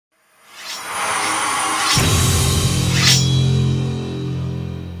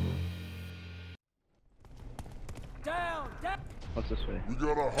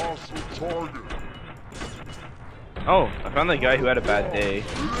got a hostile target. Oh, I found the guy who had a bad day.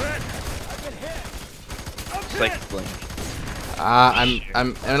 Psychic blink.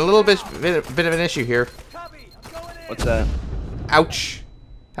 I'm in a little bit of an issue here. What's that? Ouch!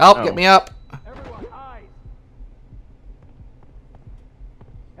 Help! Oh. Get me up! Everyone, eyes.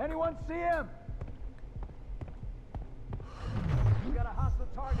 Anyone see him? We got a hostile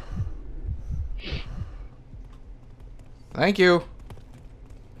target. Thank you.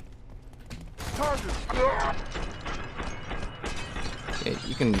 Target. Okay,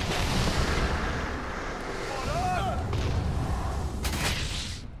 you can.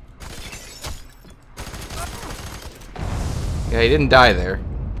 Yeah, he didn't die there.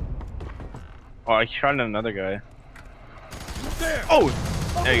 Oh, I shot at another guy. Oh!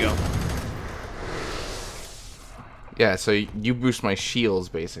 There you go. Yeah, so you boost my shields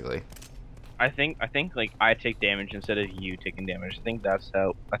basically. I think like I take damage instead of you taking damage. I think that's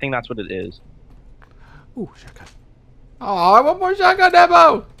what it is. Ooh, shotgun. Oh, I want more shotgun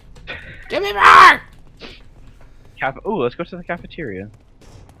ammo! Give me more! Ooh, let's go to the cafeteria.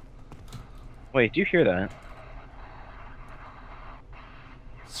 Wait, do you hear that?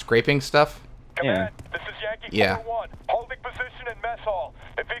 Scraping stuff? Yeah. This is Yankee Yeah. 4-1, holding position in mess hall.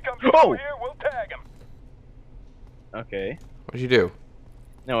 If he comes Oh! through here, we'll tag him. Okay. What'd you do?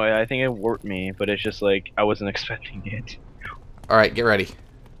 No, I think it warped me, but it's just like I wasn't expecting it. Alright, get ready.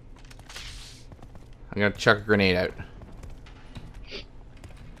 I'm gonna chuck a grenade out.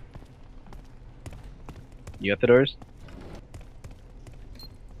 You got the doors?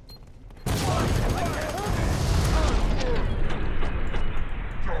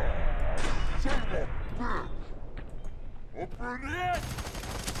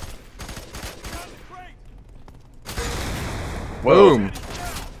 Boom!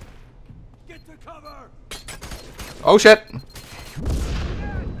 Get to cover. Oh shit!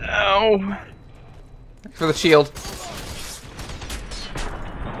 Ow! Thanks for the shield.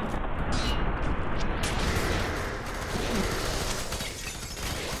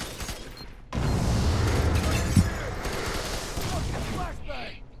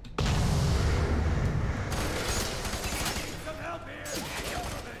 Flashbang. Some help here.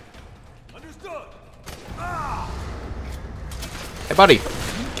 Understood. Hey buddy,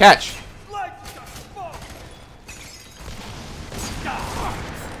 catch! Lights got smoke.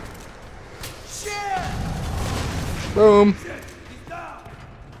 Shit. Boom! He's down.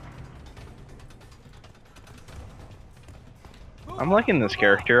 I'm liking this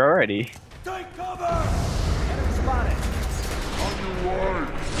character already. Take cover. Enemy spotted. On your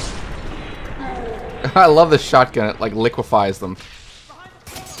right. I love this shotgun, it like liquefies them.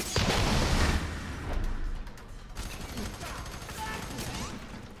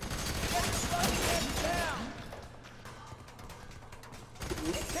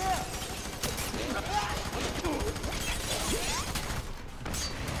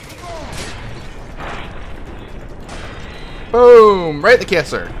 Boom! Right in the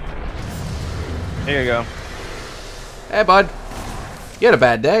kisser. Here you go. Hey bud, you had a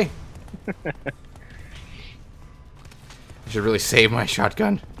bad day. I should really save my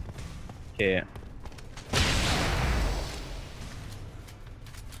shotgun. Okay.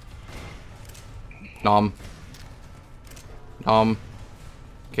 Nom. Nom.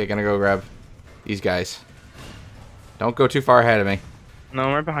 Okay, gonna go grab these guys. Don't go too far ahead of me. No,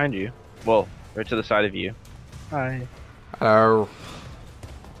 I'm right behind you. Well, right to the side of you. Hi. Hello.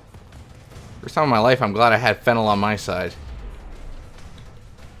 First time in my life, I'm glad I had Fennel on my side.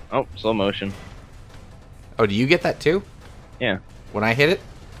 Oh, slow motion. Oh, do you get that too? Yeah. When I hit it?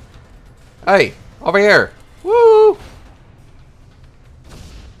 Hey, over here. Woo!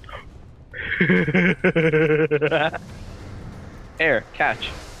 Air, catch.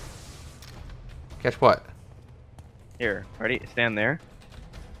 Catch what? Here, ready? Stand there.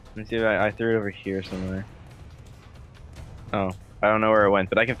 Let me see if I threw it over here somewhere. Oh, I don't know where it went,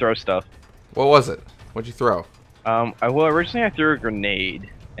 but I can throw stuff. What was it? What'd you throw? Well, originally I threw a grenade,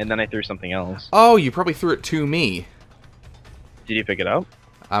 and then I threw something else. Oh, you probably threw it to me. Did you pick it up?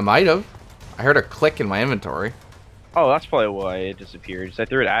 I might have. I heard a click in my inventory. Oh, that's probably why it disappeared. So I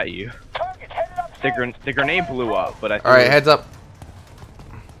threw it at you. Target headed upstairs. The grenade blew up, but I threw Alright, it. heads up.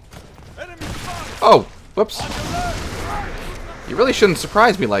 Enemy spotted. Oh, whoops. You really shouldn't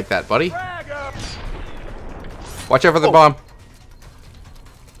surprise me like that, buddy. Frag up. Watch out for the Oh. bomb.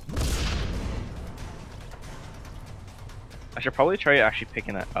 I should probably try actually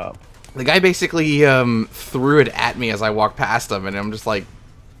picking that up. The guy basically threw it at me as I walked past him, and I'm just like,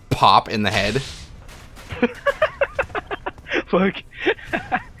 pop in the head. Look.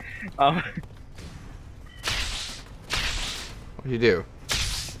 What'd you do?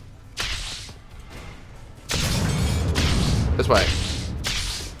 This way.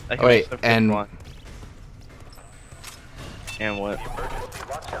 I Oh, wait, just took and- one. And what? Emergency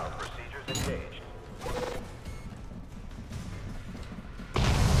lockdown procedures engaged.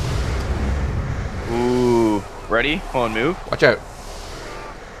 Ooh. Ready? Hold on, move. Watch out.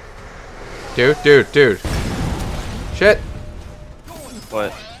 Dude. Shit.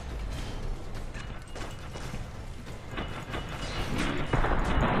 What?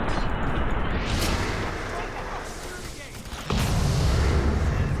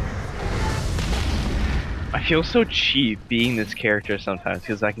 I feel so cheap being this character sometimes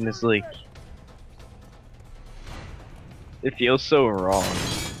because I can just like. It feels so wrong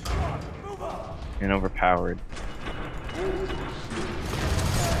and overpowered.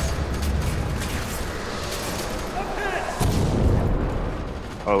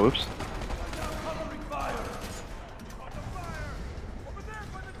 Oh, oops. Covering fire. Under fire. Over there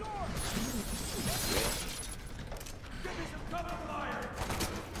by the door. Give me some cover fire.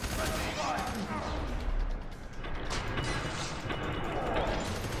 Friendly fire.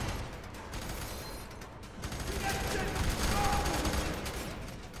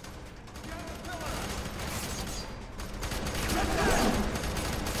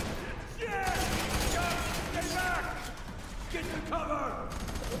 Get back! Get to cover!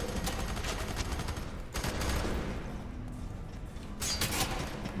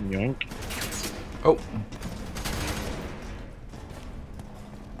 Yoink. Oh.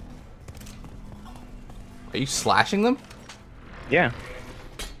 Are you slashing them? Yeah.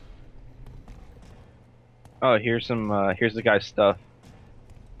 Oh, here's some. Here's the guy's stuff.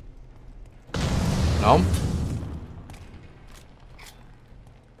 No.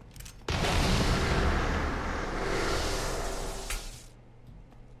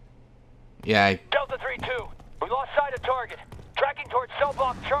 Yeah, Delta 3-2. We lost sight of target. Tracking towards cell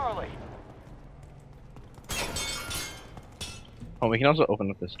block Charlie. Oh, we can also open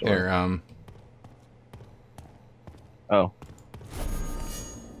up this door. here, Oh.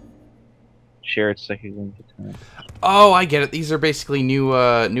 Share its second link to time. Oh, I get it. These are basically new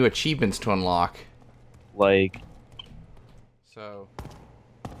achievements to unlock. Like. So.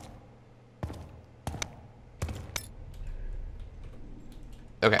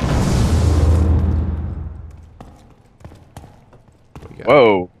 Okay. What we got?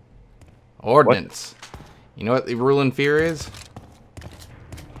 Whoa. Ordnance. You know what the rule in F.E.A.R is?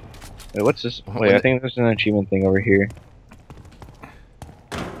 Wait, what's this? What Wait, I it- think there's an achievement thing over here.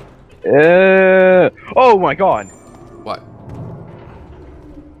 Oh my god! What?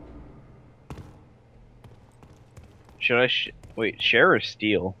 Should I wait, share or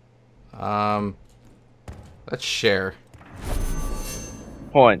steal? Let's share.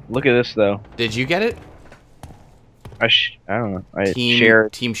 Hold on, look at this though. Did you get it? I don't know. I Team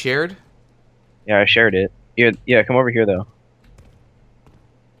shared. Team shared? Yeah, I shared it. Yeah, come over here though.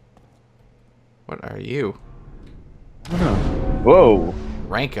 What are you? I don't know. Whoa.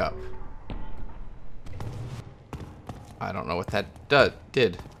 Rank up. I don't know what that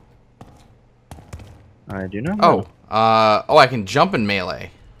did. I do not know. Oh, I can jump in melee.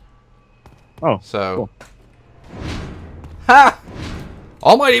 Oh, So. cool. Ha!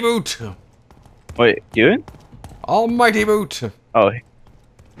 Almighty boot! Wait, you in? Almighty boot! Oh.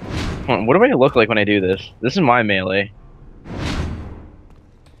 Hold on, what do I look like when I do this? This is my melee.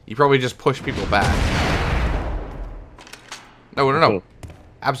 You probably just push people back. No. Cool.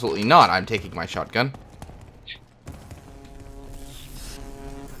 Absolutely not. I'm taking my shotgun.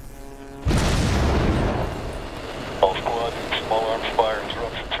 All squads, small arms fire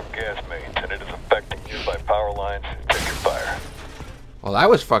interruptions from gas mains, and it is affecting nearby power lines. Take your fire. Well, that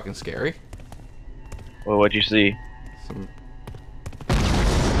was fucking scary. Well, what'd you see? Some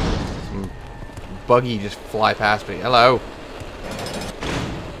buggy just fly past me. Hello.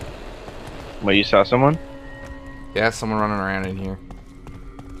 What, you saw someone? Yeah, someone running around in here.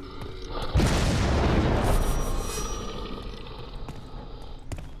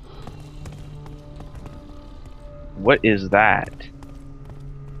 What is that?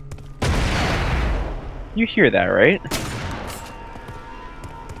 You hear that, right?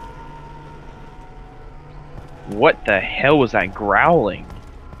 What the hell was that growling?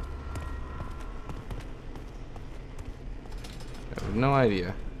 I have no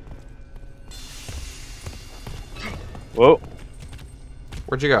idea. Whoa,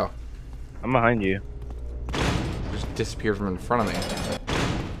 Where'd you go? I'm behind you. Just disappeared from in front of me.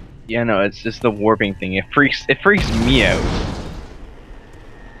 Yeah, no, it's just the warping thing. It freaks me out.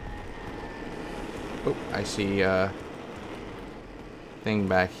 Oh, I see thing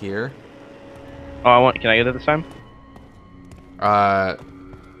back here. Oh, can I get it this time?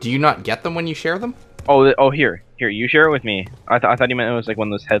 Do you not get them when you share them? Oh, here. Here, you share it with me. I thought you meant it was like one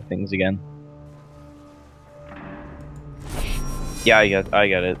of those head things again. Yeah, I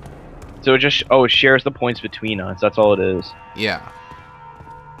get it. So it just it shares the points between us. That's all it is. Yeah.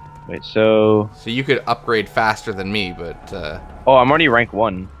 Wait, so you could upgrade faster than me, but oh, I'm already rank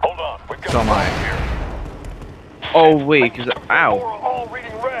 1. Hold on, we've got so am I. here. Oh wait, cause ow. All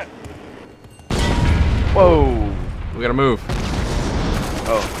reading red. Whoa. We gotta move.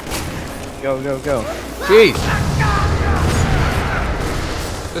 Oh. Go. Jeez.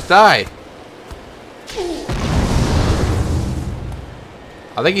 Just die.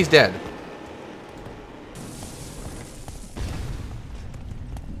 I think he's dead.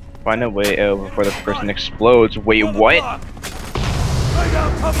 Find a way out before the person explodes. Wait, what? Lay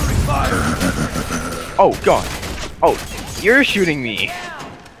down covering fire. Oh god. Oh, you're shooting me.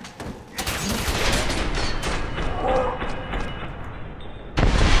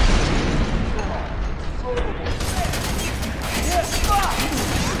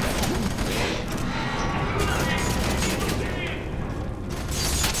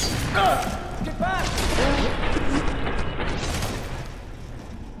 Get back.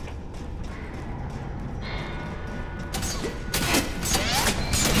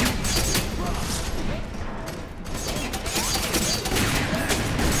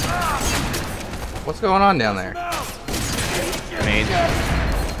 What's going on down there? Grenades.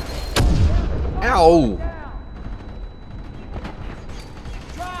 Ow!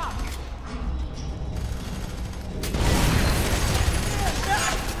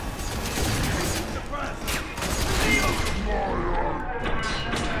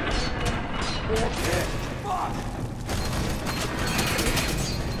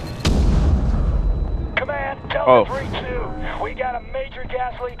 Command, Delta Oh. 3-2. We got a major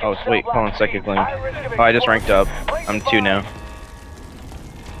gas leak. Oh, wait, hold on, psychic link. Oh, I just ranked up. I'm 2 now.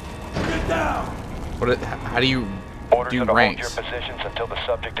 Get down. How do you Orders do to hold your ranks? positions until the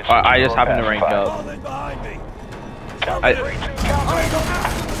subject is I secure just happened to rank pacified. up. Falling behind me. I- 3-2, count.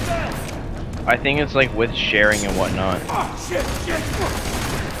 I think it's like with sharing and whatnot. Oh, shit.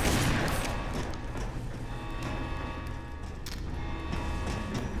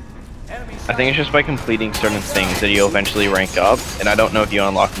 I think it's just by completing certain things that you eventually rank up, and I don't know if you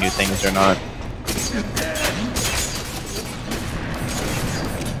unlock new things or not.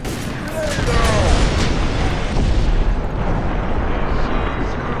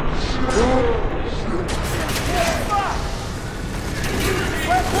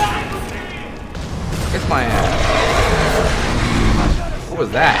 Kiss my ass. What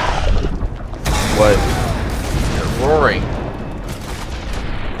was that? What? They're roaring.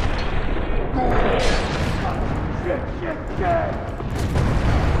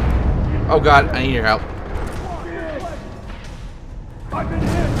 Oh god, I need your help.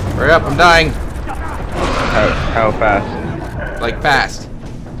 Hurry up, I'm dying. How fast? Like fast.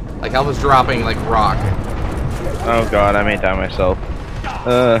 Like health is dropping like rock. Oh god, I may die myself.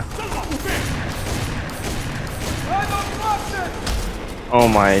 Oh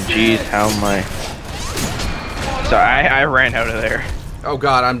my jeez, how am I? Sorry, I ran out of there. Oh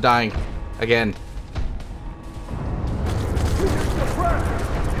god, I'm dying. Again.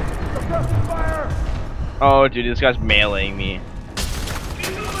 Oh dude, this guy's meleeing me.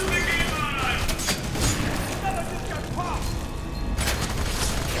 Get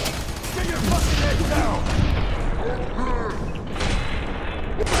your fucking head down.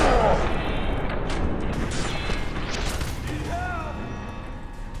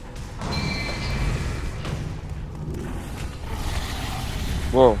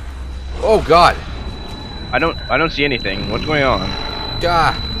 Whoa. Oh god. I don't see anything. What's going on?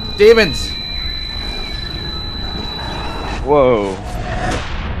 God. Demons. Whoa.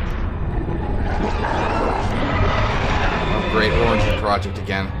 Oh great, Orange Project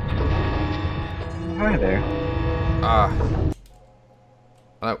again. Hi there. Oh.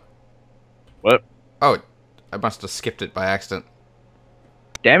 What? Oh, I must have skipped it by accident.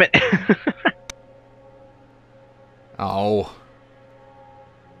 Damn it. Oh.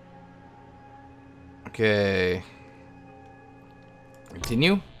 Okay.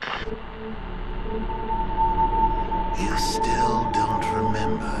 Continue? You still don't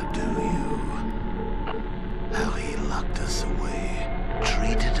remember, do you? How he locked us away,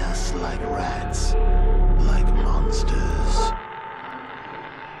 treated us like rats, like monsters.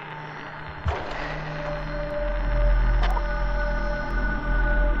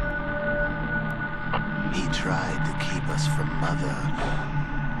 He tried to keep us from Mother,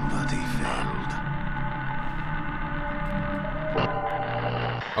 but he failed.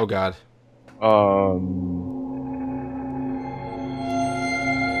 Oh god.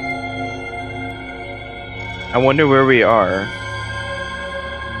 I wonder where we are.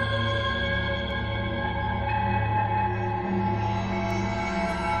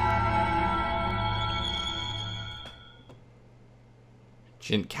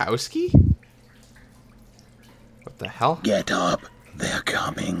 Jinkowski? What the hell? Get up. They're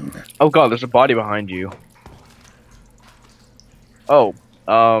coming. Oh god, there's a body behind you. Oh,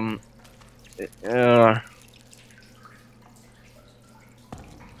 uh,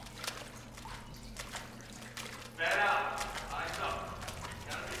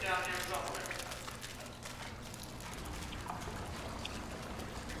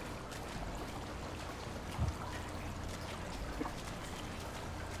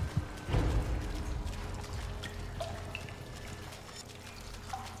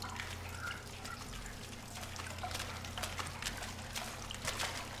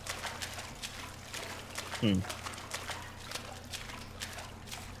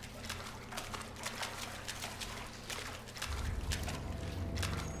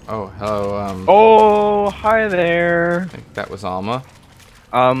 Oh, hello, Oh, hi there. I think that was Alma.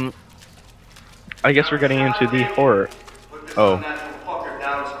 I guess we're getting into the horror. Oh. Unnatural fucker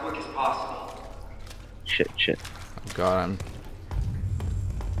down as quick as possible. Shit. Oh god, I'm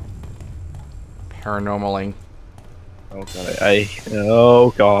paranormaling. Oh god,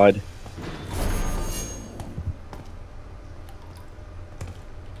 oh god.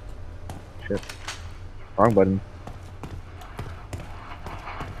 Shit. Wrong button.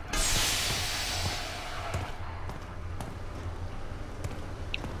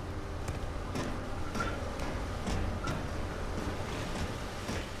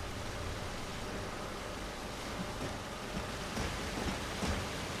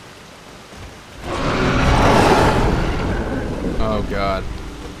 Oh god.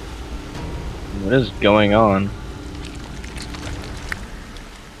 What is going on?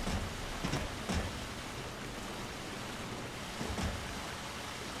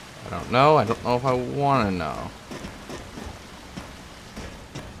 I don't know. I don't know if I want to know.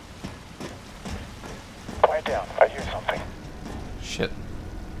 Quiet down. I hear something. Shit.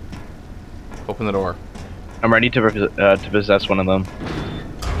 Open the door. I'm ready to possess one of them.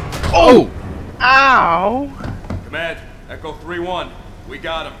 Oh! Ow! Command, Echo 3-1. We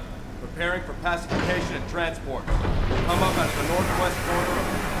got him. Preparing for pacification and transport. We'll come up out of the northwest corner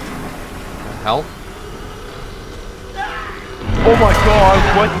of... Hell? Oh my god,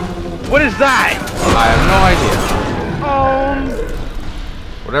 what is that? I have no idea.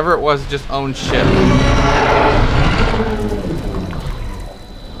 Whatever it was, it just owned shit.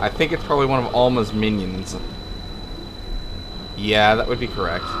 I think it's probably one of Alma's minions. Yeah, that would be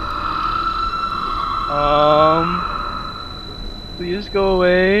correct. Please go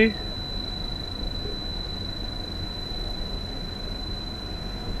away.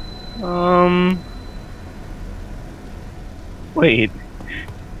 Wait.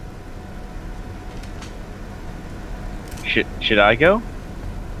 Should I go?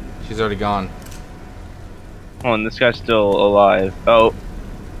 She's already gone. Oh, and this guy's still alive. Oh.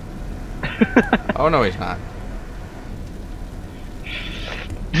 Oh no, he's not.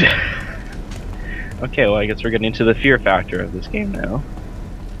 Okay, well I guess we're getting into the fear factor of this game now.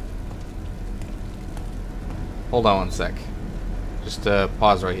 Hold on one sec. Just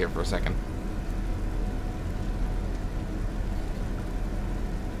pause right here for a second.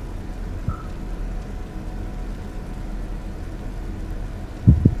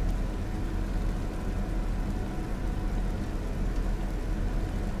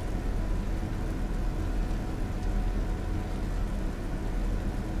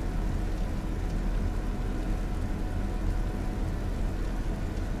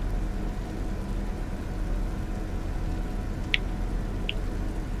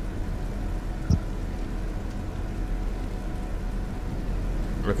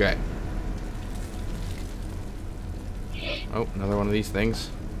 Okay. Oh, another one of these things.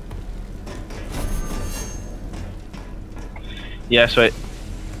 Yeah, so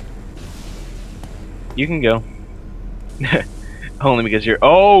you can go. Only because you're.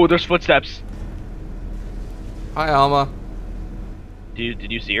 Oh, there's footsteps. Hi, Alma.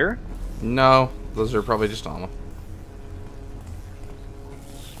 Did you see her? No, those are probably just Alma.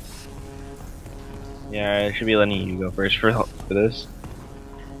 Yeah, I should be letting you go first for this.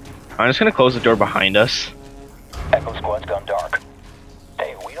 I'm just gonna close the door behind us. Echo Squad's gone dark.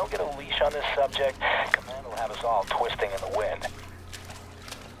 Hey, if we don't get a leash on this subject, Command will have us all twisting in the wind.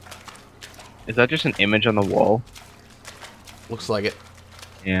 Is that just an image on the wall? Looks like it.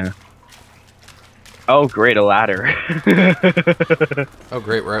 Yeah. Oh, great, a ladder. Oh,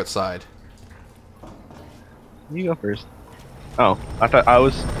 great, we're outside. You go first. Oh, I thought I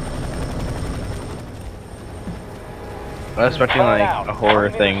was. I was expecting like a horror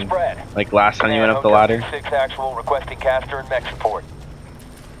thing, like last time you went up the ladder. 6 actual requesting caster and mech support.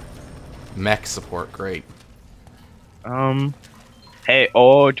 Mech support, great. Hey,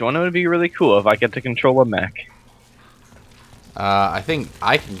 oh, do you want to be really cool if I get to control a mech? I think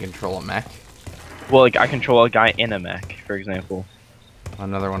I can control a mech. Well, like I control a guy in a mech, for example.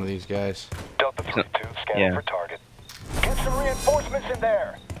 Another one of these guys. Delta 3-2, scanning Yeah. for target. Get some reinforcements in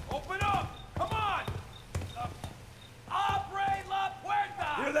there. Open up! Come on! Abre la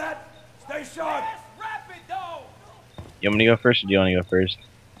puerta! Hear that? Stay sharp! Yes, rapido! You want me to go first, or do you want to go first?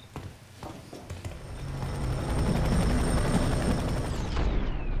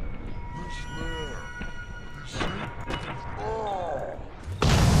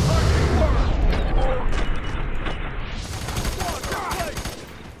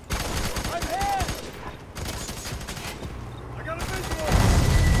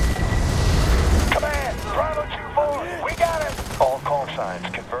 Command, Bravo 2-4, we got him. All call signs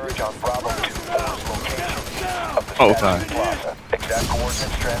converge on Bravo 2-4's location of the Oh, Statue okay. Plaza. Exact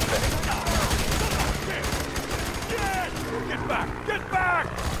coordinates transmitting. Get back! Get back!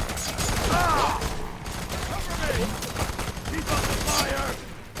 Ah! Cover me! Keep up the fire!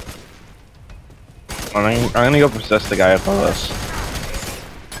 I'm gonna go possess the guy above us.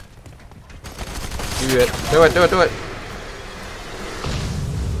 Do it. Do it, do it, do it.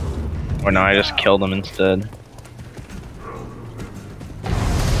 Or no, I just killed him instead.